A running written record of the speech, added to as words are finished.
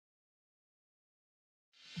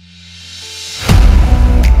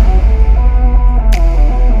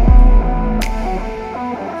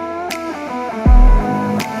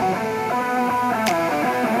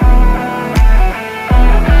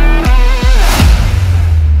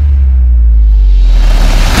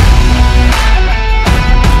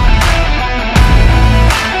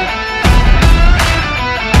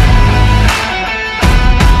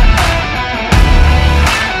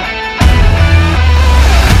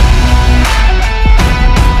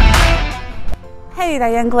Hi,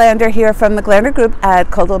 Diane Glander here from the Glander Group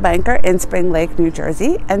at Coldwell Banker in Spring Lake, New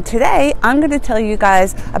Jersey. And today I'm going to tell you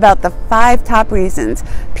guys about the 5 top reasons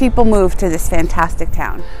people move to this fantastic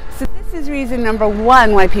town. So this is reason number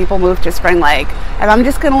 1 why people move to Spring Lake. And I'm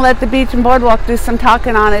just going to let the beach and boardwalk do some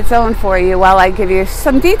talking on its own for you while I give you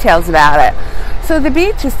some details about it. So the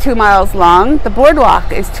beach is 2 miles long, the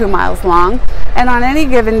boardwalk is 2 miles long, and on any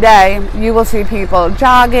given day you will see people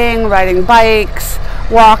jogging, riding bikes,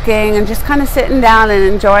 walking, and just kind of sitting down and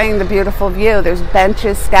enjoying the beautiful view. There's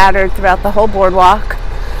benches scattered throughout the whole boardwalk.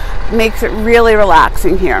 Makes it really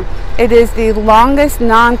relaxing here. It is the longest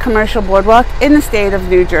non-commercial boardwalk in the state of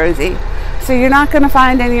New Jersey. So you're not going to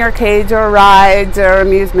find any arcades or rides or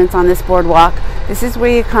amusements on this boardwalk. This is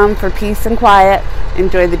where you come for peace and quiet,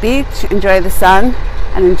 enjoy the beach, enjoy the sun,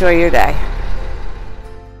 and enjoy your day.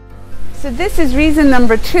 So this is reason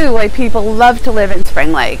number 2 why people love to live in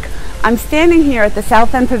Spring Lake. I'm standing here at the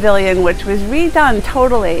South End Pavilion, which was redone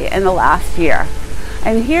totally in the last year.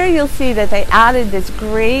 And here you'll see that they added this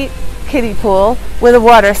great kiddie pool with a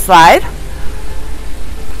water slide,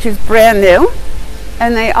 which is brand new.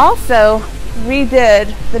 And they also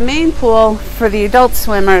redid the main pool for the adult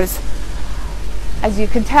swimmers. As you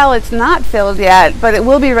can tell, it's not filled yet, but it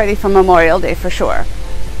will be ready for Memorial Day for sure.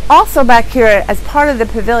 Also back here, as part of the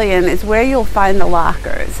pavilion, is where you'll find the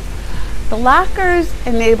lockers. The lockers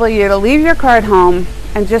enable you to leave your car at home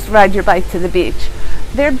and just ride your bike to the beach.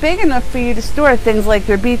 They're big enough for you to store things like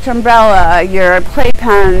your beach umbrella, your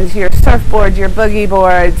playpens, your surfboards, your boogie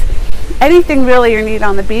boards. Anything really you need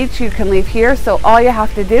on the beach, you can leave here. So all you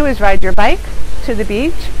have to do is ride your bike to the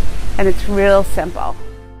beach, and it's real simple.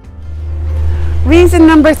 Reason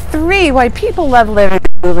number 3 why people love living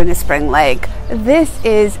and moving to Spring Lake. This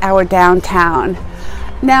is our downtown.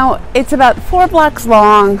 Now, it's about 4 blocks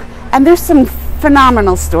long, and there's some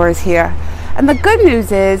phenomenal stores here. And the good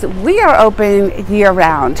news is we are open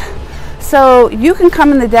year-round. So you can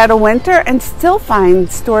come in the dead of winter and still find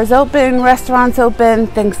stores open, restaurants open,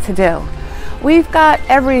 things to do. We've got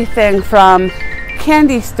everything from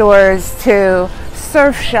candy stores to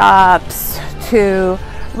surf shops to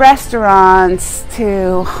restaurants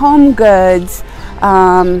to home goods,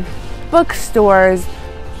 bookstores,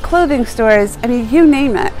 clothing stores, I mean, you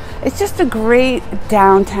name it. It's just a great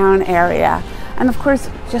downtown area. And of course,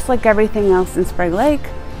 just like everything else in Spring Lake,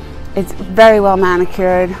 it's very well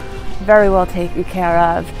manicured, very well taken care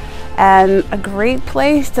of, and a great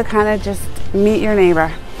place to kind of just meet your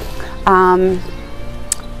neighbor.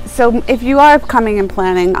 So if you are coming and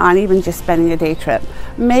planning on even just spending a day trip,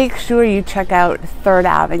 make sure you check out 3rd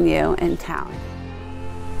Avenue in town.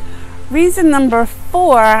 Reason number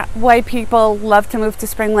 4 why people love to move to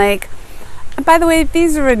Spring Lake. And by the way,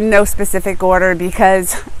 these are in no specific order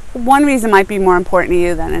because one reason might be more important to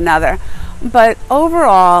you than another. But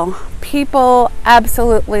overall, people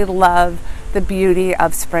absolutely love the beauty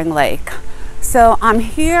of Spring Lake. So I'm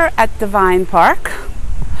here at Divine Park,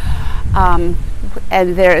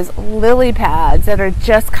 and there's lily pads that are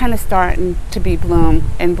just kind of starting to be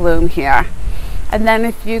in bloom here. And then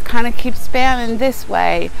if you kind of keep spanning this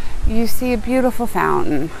way, you see a beautiful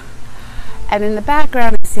fountain. And in the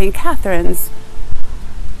background is St. Catherine's,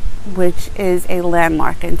 which is a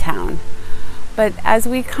landmark in town. But as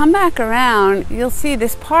we come back around, you'll see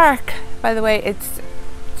this park. By the way, it's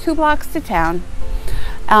 2 blocks to town.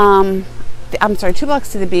 I'm sorry, 2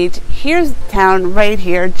 blocks to the beach. Here's town right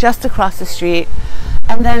here, just across the street.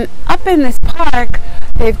 And then up in this park,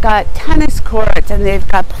 they've got tennis courts and they've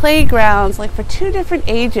got playgrounds, like for 2 different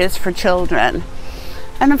ages for children.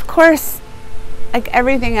 And of course, like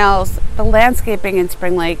everything else, the landscaping in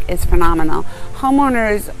Spring Lake is phenomenal.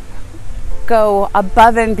 Homeowners go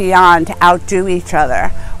above and beyond to outdo each other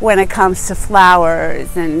when it comes to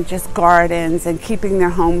flowers and just gardens and keeping their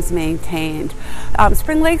homes maintained.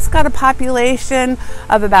 Spring Lake's got a population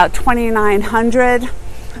of about 2,900.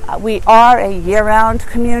 We are a year-round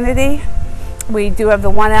community. We do have the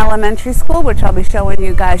 1 elementary school, which I'll be showing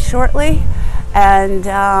you guys shortly. And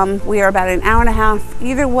we are about an hour and a half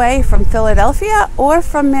either way from Philadelphia or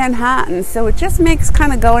from Manhattan. So it just makes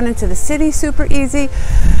kind of going into the city super easy.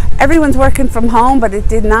 Everyone's working from home, but it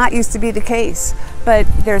did not used to be the case. But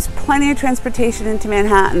there's plenty of transportation into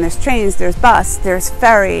Manhattan. There's trains, there's bus, there's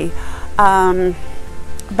ferry.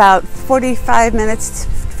 About 45 minutes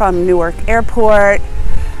from Newark Airport.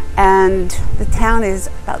 And the town is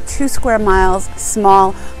about 2 square miles,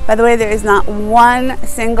 small. By the way, there is not one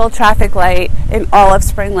single traffic light in all of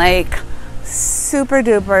Spring Lake. Super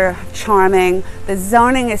duper charming. The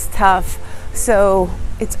zoning is tough, so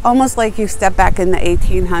it's almost like you step back in the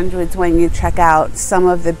 1800s when you check out some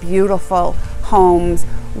of the beautiful homes,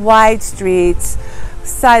 wide streets,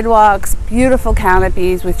 sidewalks, beautiful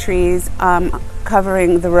canopies with trees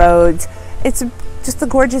covering the roads. It's just a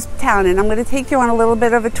gorgeous town, and I'm going to take you on a little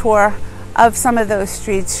bit of a tour of some of those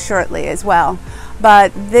streets shortly as well.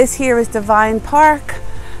 But this here is Divine Park.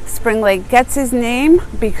 Spring Lake gets its name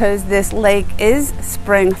because this lake is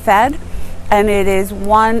spring fed, and it is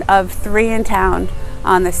one of 3 in town.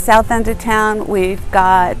 On the south end of town we've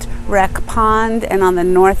got Wreck Pond, and on the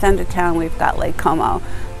north end of town we've got Lake Como.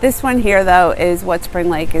 This one here though is what Spring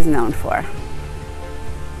Lake is known for.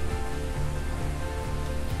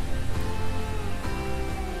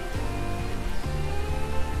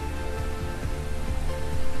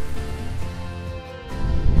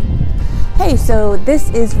 Hey, so this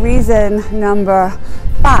is reason number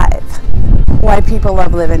 5 why people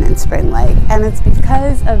love living in Spring Lake, and it's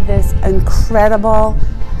because of this incredible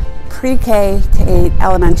pre-K to 8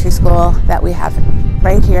 elementary school that we have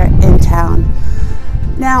right here in town.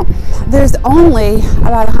 Now, there's only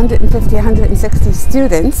about 150, 160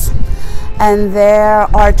 students, and there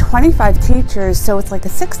are 25 teachers, so it's like a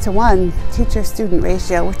 6-to-1 teacher-student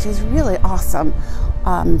ratio, which is really awesome.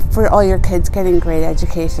 For all your kids getting great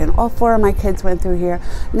education. All 4 of my kids went through here.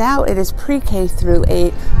 Now it is pre-K through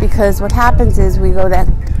 8, because what happens is we go to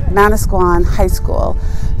Manasquan High School.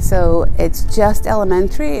 So it's just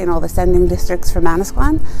elementary in all the sending districts for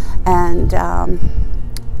Manasquan, and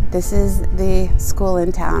this is the school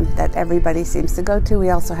in town that everybody seems to go to. We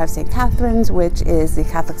also have St. Catherine's, which is the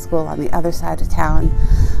Catholic school on the other side of town.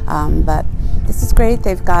 But this is great.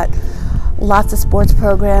 They've got lots of sports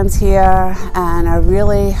programs here and a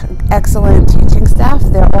really excellent teaching staff.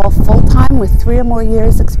 They're all full-time with 3 or more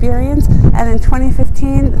years experience, and in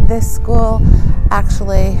 2015 this school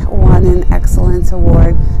actually won an excellence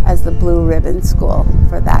award as the Blue Ribbon School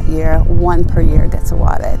for that year. 1 per year gets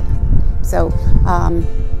awarded. So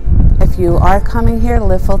if you are coming here to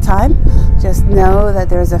live full-time, just know that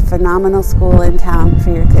there's a phenomenal school in town for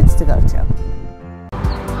your kids to go to.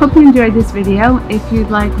 Hope you enjoyed this video. If you'd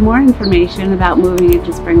like more information about moving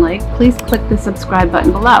into Spring Lake, please click the subscribe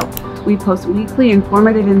button below. We post weekly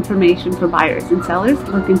informative information for buyers and sellers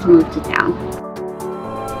looking to move to town.